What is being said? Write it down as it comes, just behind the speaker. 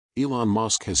Elon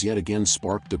Musk has yet again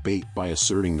sparked debate by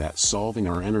asserting that solving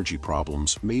our energy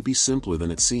problems may be simpler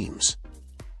than it seems.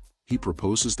 He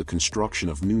proposes the construction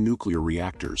of new nuclear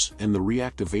reactors and the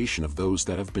reactivation of those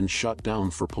that have been shut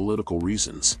down for political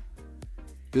reasons.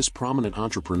 This prominent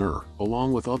entrepreneur,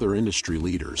 along with other industry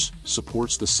leaders,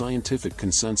 supports the scientific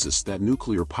consensus that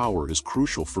nuclear power is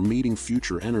crucial for meeting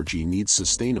future energy needs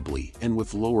sustainably and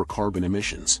with lower carbon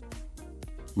emissions.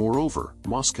 Moreover,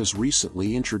 Musk has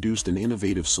recently introduced an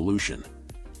innovative solution.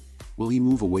 Will he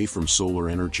move away from solar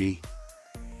energy?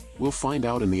 We'll find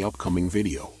out in the upcoming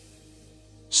video.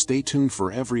 Stay tuned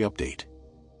for every update.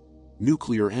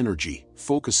 Nuclear energy,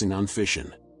 focusing on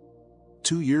fission.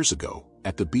 2 years ago,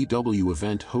 at the BW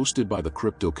event hosted by the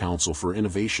Crypto Council for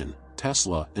Innovation,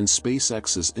 Tesla and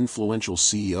SpaceX's influential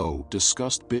CEO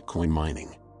discussed Bitcoin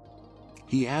mining.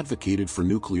 He advocated for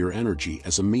nuclear energy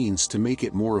as a means to make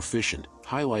it more efficient,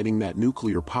 highlighting that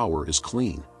nuclear power is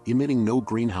clean, emitting no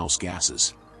greenhouse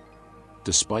gases.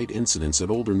 Despite incidents at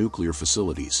older nuclear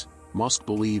facilities, Musk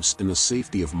believes in the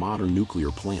safety of modern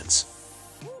nuclear plants.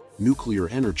 Nuclear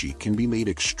energy can be made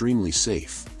extremely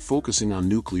safe, focusing on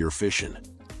nuclear fission.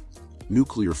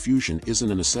 Nuclear fusion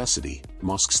isn't a necessity,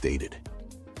 Musk stated.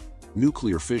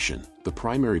 Nuclear fission, the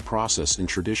primary process in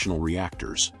traditional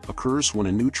reactors, occurs when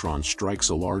a neutron strikes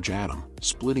a large atom,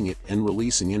 splitting it and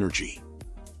releasing energy.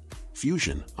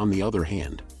 Fusion, on the other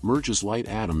hand, merges light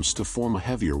atoms to form a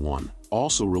heavier one,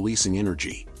 also releasing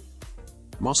energy.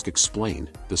 Musk explained,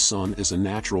 the sun is a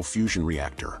natural fusion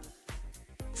reactor.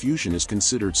 Fusion is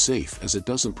considered safe as it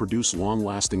doesn't produce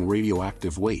long-lasting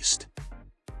radioactive waste.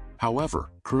 However,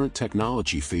 current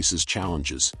technology faces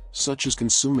challenges, such as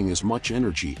consuming as much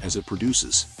energy as it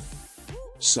produces.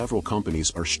 Several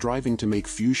companies are striving to make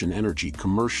fusion energy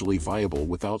commercially viable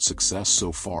without success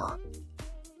so far.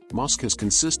 Musk has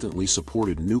consistently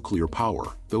supported nuclear power,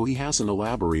 though he hasn't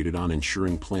elaborated on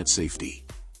ensuring plant safety.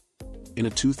 In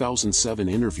a 2007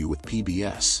 interview with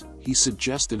PBS, he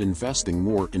suggested investing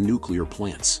more in nuclear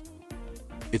plants.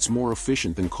 It's more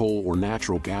efficient than coal or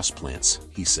natural gas plants,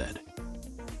 he said.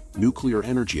 Nuclear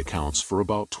energy accounts for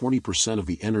about 20% of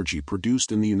the energy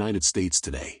produced in the United States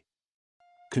today.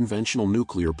 Conventional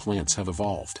nuclear plants have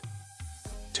evolved.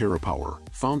 TerraPower,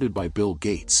 founded by Bill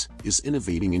Gates, is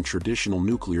innovating in traditional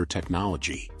nuclear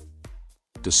technology.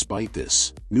 Despite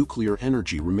this, nuclear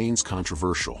energy remains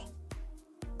controversial.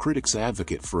 Critics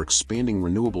advocate for expanding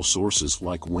renewable sources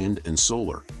like wind and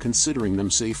solar, considering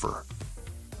them safer.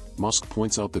 Musk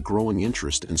points out the growing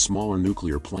interest in smaller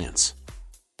nuclear plants.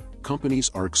 Companies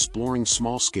are exploring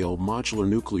small-scale modular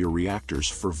nuclear reactors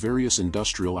for various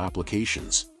industrial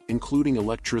applications, including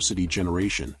electricity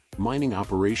generation, mining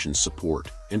operations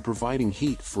support, and providing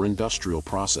heat for industrial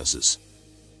processes.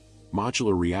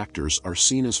 Modular reactors are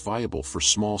seen as viable for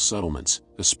small settlements,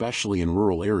 especially in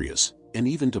rural areas, and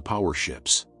even to power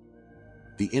ships.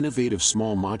 The innovative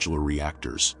small modular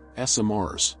reactors,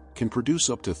 SMRs, can produce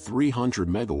up to 300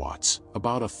 megawatts,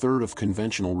 about a third of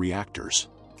conventional reactors.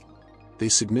 They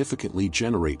significantly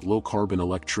generate low-carbon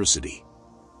electricity.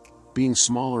 Being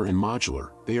smaller and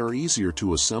modular, they are easier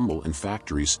to assemble in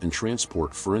factories and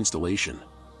transport for installation.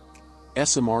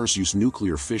 SMRs use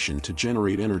nuclear fission to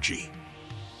generate energy.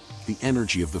 The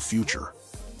energy of the future.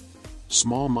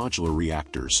 Small modular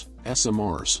reactors,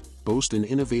 SMRs, boast an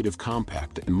innovative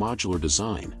compact and modular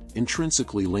design,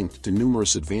 intrinsically linked to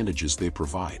numerous advantages they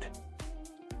provide.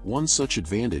 One such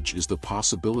advantage is the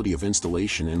possibility of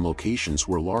installation in locations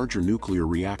where larger nuclear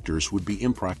reactors would be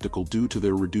impractical due to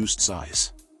their reduced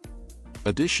size.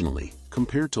 Additionally,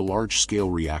 compared to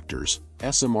large-scale reactors,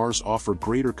 SMRs offer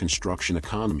greater construction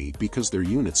economy because their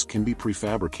units can be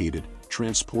prefabricated,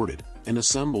 transported, and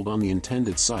assembled on the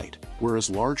intended site, whereas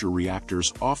larger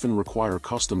reactors often require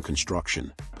custom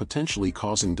construction, potentially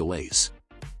causing delays.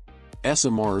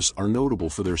 SMRs are notable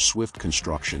for their swift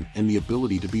construction and the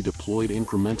ability to be deployed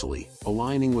incrementally,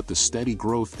 aligning with the steady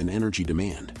growth in energy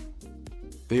demand.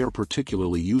 They are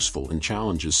particularly useful in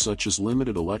challenges such as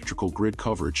limited electrical grid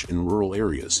coverage in rural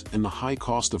areas and the high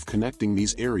cost of connecting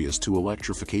these areas to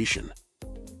electrification.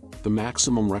 The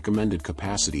maximum recommended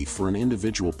capacity for an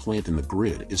individual plant in the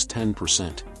grid is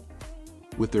 10%.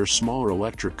 With their smaller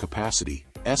electric capacity,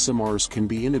 SMRs can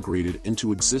be integrated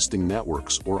into existing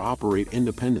networks or operate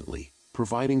independently,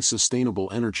 providing sustainable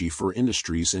energy for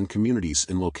industries and communities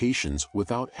in locations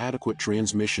without adequate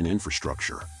transmission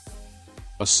infrastructure.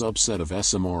 A subset of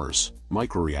SMRs,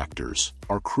 microreactors,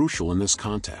 are crucial in this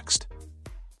context.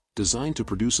 Designed to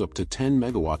produce up to 10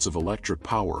 megawatts of electric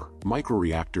power,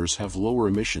 microreactors have lower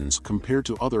emissions compared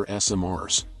to other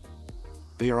SMRs.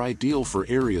 They are ideal for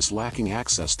areas lacking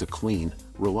access to clean,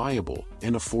 reliable,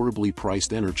 and affordably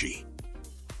priced energy.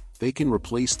 They can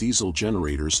replace diesel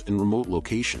generators in remote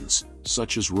locations,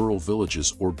 such as rural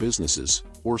villages or businesses,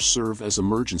 or serve as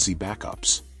emergency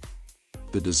backups.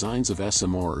 The designs of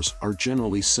SMRs are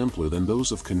generally simpler than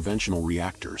those of conventional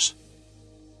reactors.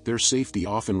 Their safety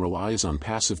often relies on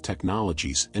passive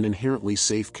technologies and inherently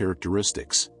safe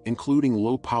characteristics, including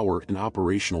low power and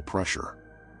operational pressure.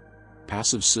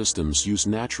 Passive systems use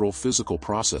natural physical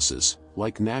processes,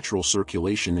 like natural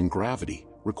circulation and gravity,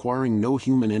 requiring no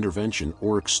human intervention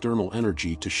or external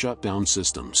energy to shut down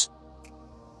systems.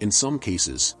 In some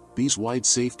cases, these wide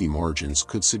safety margins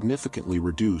could significantly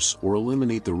reduce or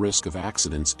eliminate the risk of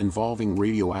accidents involving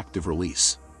radioactive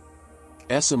release.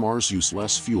 SMRs use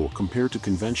less fuel compared to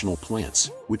conventional plants,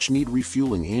 which need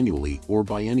refueling annually or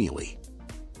biennially.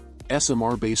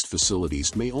 SMR-based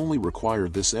facilities may only require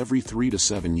this every 3 to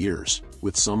 7 years,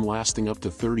 with some lasting up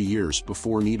to 30 years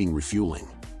before needing refueling.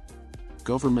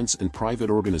 Governments and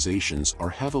private organizations are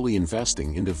heavily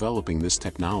investing in developing this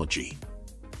technology.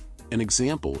 An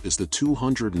example is the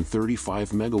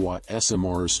 235-megawatt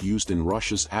SMRs used in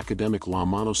Russia's academic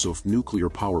Lomonosov nuclear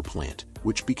power plant,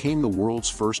 which became the world's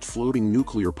first floating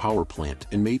nuclear power plant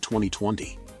in May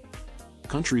 2020.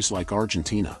 Countries like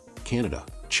Argentina, Canada,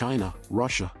 China,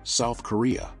 Russia, South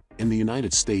Korea, and the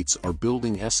United States are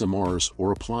building SMRs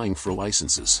or applying for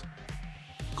licenses.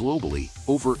 Globally,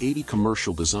 over 80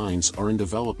 commercial designs are in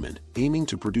development, aiming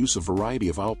to produce a variety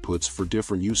of outputs for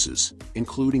different uses,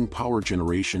 including power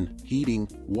generation, heating,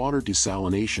 water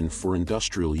desalination for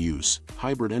industrial use,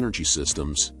 hybrid energy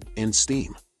systems, and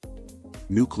steam.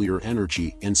 Nuclear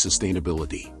energy and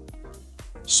sustainability.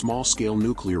 Small-scale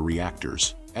nuclear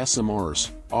reactors,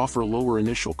 SMRs, offer lower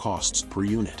initial costs per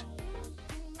unit.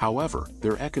 However,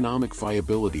 their economic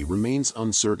viability remains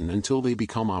uncertain until they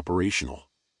become operational.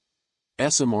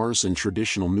 SMRs in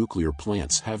traditional nuclear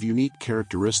plants have unique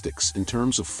characteristics in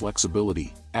terms of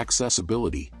flexibility,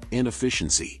 accessibility, and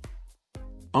efficiency.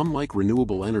 Unlike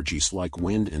renewable energies like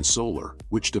wind and solar,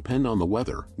 which depend on the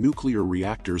weather, nuclear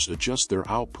reactors adjust their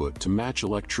output to match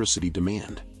electricity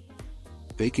demand.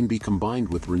 They can be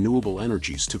combined with renewable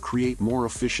energies to create more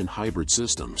efficient hybrid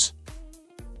systems.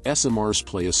 SMRs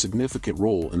play a significant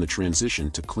role in the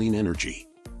transition to clean energy.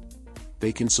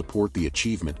 They can support the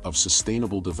achievement of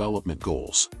Sustainable Development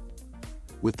Goals.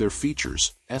 With their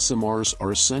features, SMRs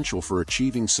are essential for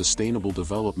achieving Sustainable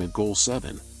Development Goal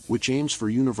 7, which aims for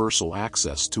universal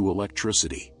access to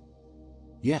electricity.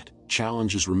 Yet,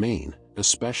 challenges remain,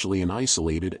 especially in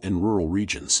isolated and rural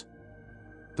regions.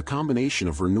 The combination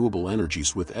of renewable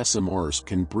energies with SMRs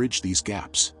can bridge these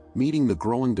gaps, meeting the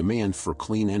growing demand for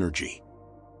clean energy.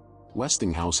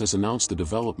 Westinghouse has announced the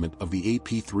development of the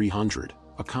AP300,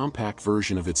 a compact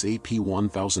version of its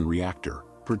AP1000 reactor,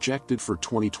 projected for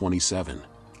 2027.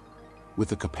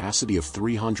 With a capacity of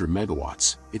 300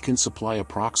 megawatts, it can supply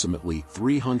approximately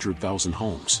 300,000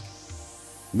 homes.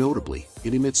 Notably,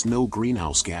 it emits no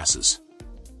greenhouse gases.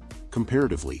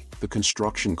 Comparatively, the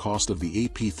construction cost of the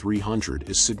AP300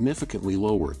 is significantly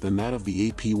lower than that of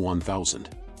the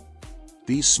AP1000.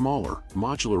 These smaller,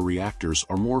 modular reactors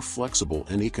are more flexible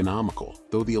and economical,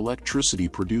 though the electricity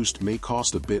produced may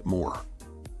cost a bit more.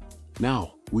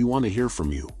 Now, we want to hear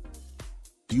from you.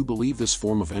 Do you believe this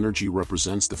form of energy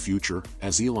represents the future,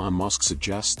 as Elon Musk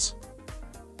suggests?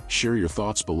 Share your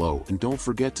thoughts below and don't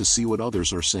forget to see what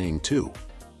others are saying too.